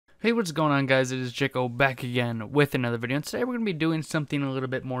Hey, what's going on, guys? It is Jaco back again with another video, and today we're going to be doing something a little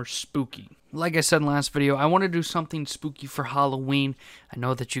bit more spooky. Like I said in the last video, I want to do something spooky for Halloween. I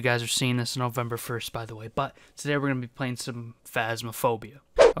know that you guys are seeing this November 1st, by the way, but today we're going to be playing some Phasmophobia.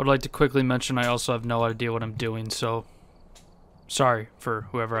 I would like to quickly mention I also have no idea what I'm doing, so sorry for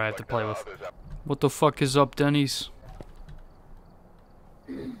whoever I have to play with. What the fuck is up, Denny's?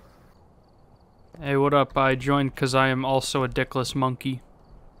 Hey, what up? I joined because I am also a dickless monkey.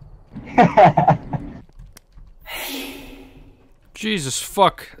 Jesus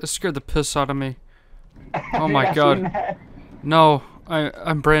fuck, that scared the piss out of me. Oh my god. No,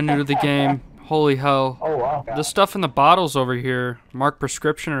 I'm brand new to the game. Holy hell. Oh wow. The stuff in the bottles over here, marked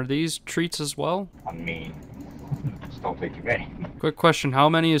prescription, are these treats as well? I mean, just don't take too many. Quick question, how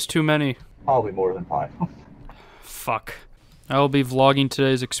many is too many? Probably more than 5. Fuck. I will be vlogging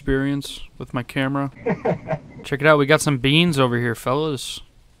today's experience with my camera. Check it out, we got some beans over here, fellas.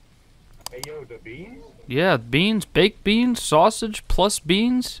 Hey yo, the beans? Yeah, beans, baked beans, sausage plus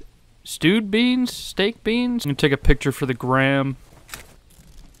beans, stewed beans, steak beans. I'm gonna take a picture for the gram.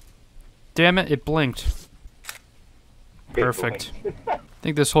 Damn it, it blinked. Perfect. I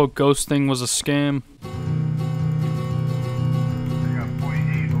think this whole ghost thing was a scam.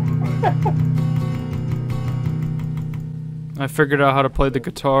 I figured out how to play the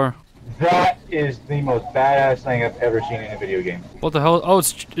guitar. That is the most badass thing I've ever seen in a video game. What the hell? Oh,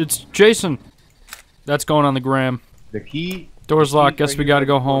 it's Jason. That's going on the gram. The key. Door's locked. Guess we gotta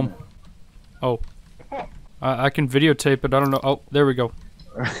go home. Oh. I can videotape it. I don't know. Oh, there we go.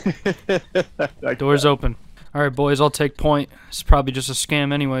 Door's open. Alright, boys, I'll take point. It's probably just a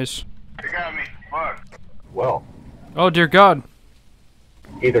scam anyways. They got me. Fuck. Well, Oh, dear God.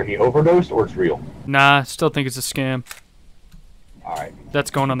 either he overdosed or it's real. Nah, I still think it's a scam. Alright.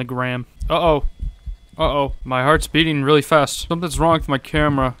 That's going on the gram. Uh-oh. Uh-oh. My heart's beating really fast. Something's wrong with my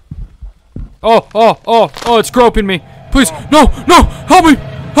camera. Oh, it's groping me. Please, no, help me!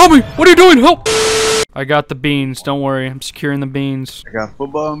 Help me! What are you doing? Help! I got the beans, don't worry. I'm securing the beans. I got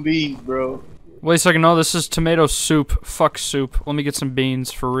football and beans, bro. Wait a second, no, this is tomato soup. Fuck soup. Let me get some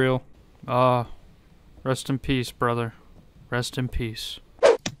beans, for real. Rest in peace, brother. Rest in peace.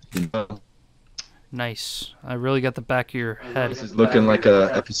 Nice. I really got the back of your head. This is looking like a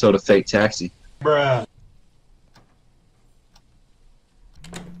episode of Fake Taxi. Bruh.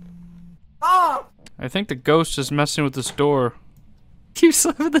 I think the ghost is messing with this door. Keep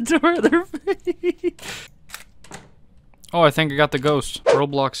slapping the door in their face. Oh, I think I got the ghost.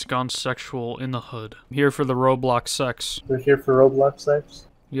 Roblox gone sexual in the hood. I'm here for the Roblox sex. We're here for Roblox sex.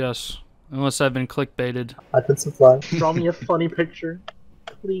 Yes. Unless I've been clickbaited. I can supply. Draw me a funny picture,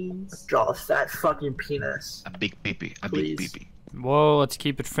 please. Draw a fat fucking penis. A big peepee. A Please. big peepee. Whoa, let's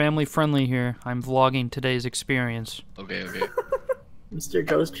keep it family friendly here. I'm vlogging today's experience. Okay. Mr.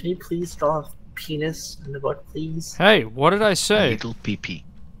 Ghost, can you please draw a penis in the book, please? Hey, what did I A say? little peepee.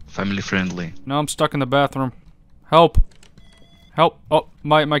 Family friendly. No, I'm stuck in the bathroom. Help. Help. Oh,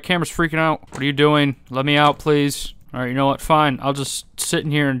 my camera's freaking out. What are you doing? Let me out, please. Alright, you know what? Fine. I'll just sit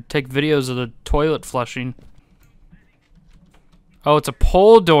in here and take videos of the toilet flushing. Oh, it's a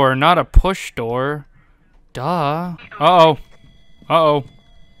pull door, not a push door. Duh. Uh-oh. Uh-oh.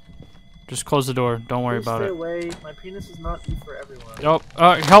 Just close the door. Don't worry Please about stay it. away. My penis is not good for everyone.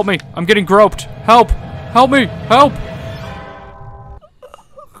 Oh, help me. I'm getting groped. Help. Help me. Help.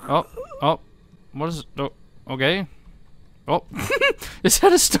 Oh. What is it? Oh, okay. Oh. His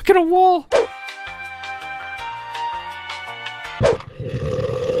head is stuck in a wall.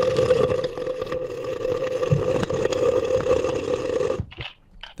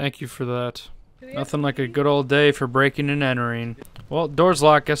 Thank you for that. Nothing like a good old day for breaking and entering. Well, door's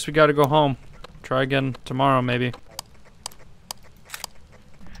locked. Guess we gotta go home. Try again tomorrow, maybe. You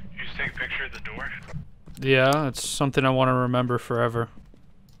just take a picture of the door? Yeah, it's something I want to remember forever.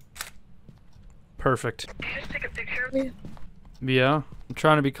 Perfect. Can you just take a picture of me? Yeah, I'm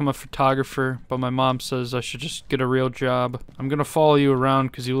trying to become a photographer, but my mom says I should just get a real job. I'm gonna follow you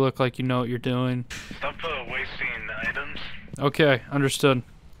around because you look like you know what you're doing. Stop wasting items. Okay, understood.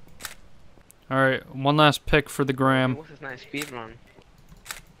 Alright, one last pick for the gram. What's this nice speed run?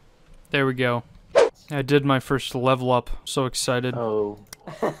 There we go. I did my first level up. So excited. Oh.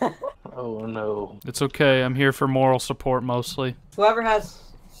 Oh no. It's okay, I'm here for moral support mostly. Whoever has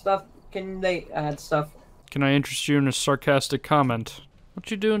stuff, can they add stuff? Can I interest you in a sarcastic comment? What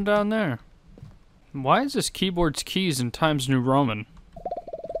you doing down there? Why is this keyboard's keys in Times New Roman?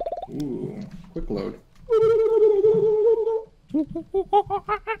 Ooh, quick load.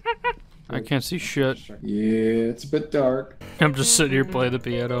 I can't see shit. Yeah, it's a bit dark. I'm just sitting here playing the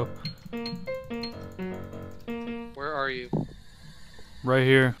piano. Where are you? Right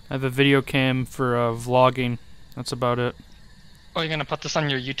here. I have a video cam for vlogging. That's about it. Oh, you're gonna put this on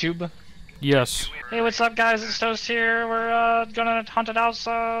your YouTube? Yes. Hey, what's up, guys? It's Toast here. We're gonna haunted house,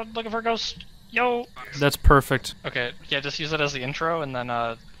 looking for a ghost. Yo. That's perfect. Okay, yeah, just use it as the intro, and then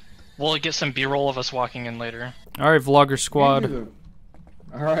we'll get some B-roll of us walking in later. All right, vlogger squad.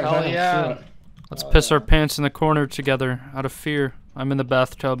 Alright, Hell yeah. Let's piss our pants in the corner together out of fear. I'm in the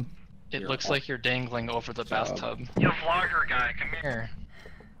bathtub. It looks like you're dangling over the bathtub. Yo, vlogger guy, come here. Here.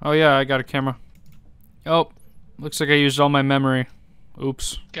 Oh yeah, I got a camera. Oh, looks like I used all my memory.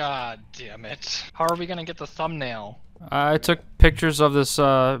 Oops. God damn it. How are we gonna get the thumbnail? I took pictures of this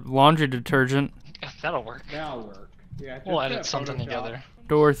laundry detergent. That'll work. That'll work. Yeah, We'll just edit that something Photoshop. together.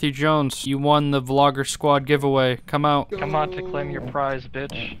 Dorothy Jones, you won the vlogger squad giveaway. Come out. Come on to claim your prize,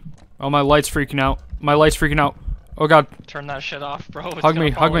 bitch. Oh, my light's freaking out. My light's freaking out. Oh god. Turn that shit off, bro. It's Hug me,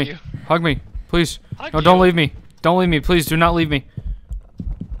 gonna hug follow me. you. Hug me. Please. Hug No, don't you. leave me. Don't leave me. Please do not leave me.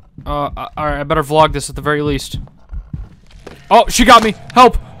 Alright, I better vlog this at the very least. Oh, she got me.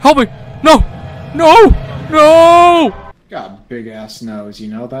 Help. Help me. No. No. No. Got a big ass nose, you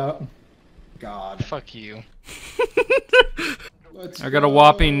know that? God. Fuck you. Let's I got a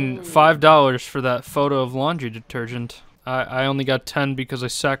whopping $5 for that photo of laundry detergent. I only got 10 because I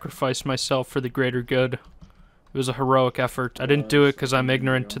sacrificed myself for the greater good. It was a heroic effort. I didn't do it because I'm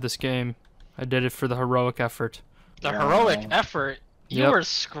ignorant to this game. I did it for the heroic effort. The Wow. heroic effort? You Yep. were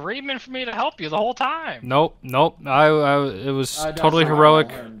screaming for me to help you the whole time. Nope, nope. It was I totally don't heroic.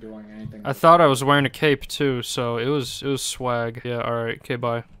 remember him doing anything. I thought I was wearing a cape too, so it was swag. Yeah, all right. Okay,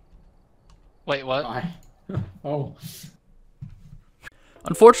 bye. Wait, what? I... Oh.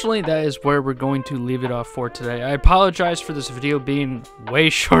 Unfortunately, that is where we're going to leave it off for today. I apologize for this video being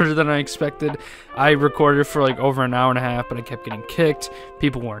way shorter than I expected. I recorded for like over an hour and a half, but I kept getting kicked.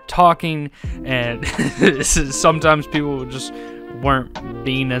 People weren't talking, and sometimes people just weren't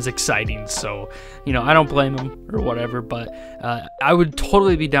being as exciting. So, you know, I don't blame them or whatever, but I would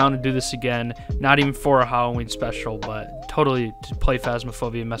totally be down to do this again. Not even for a Halloween special, but totally to play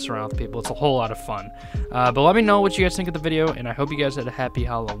Phasmophobia and mess around with people. It's a whole lot of fun. But let me know what you guys think of the video, and I hope you guys had a happy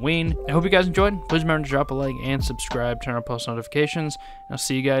Halloween. I hope you guys enjoyed. Please remember to drop a like and subscribe, turn on post notifications, and I'll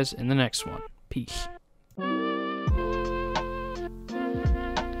see you guys in the next one. Peace.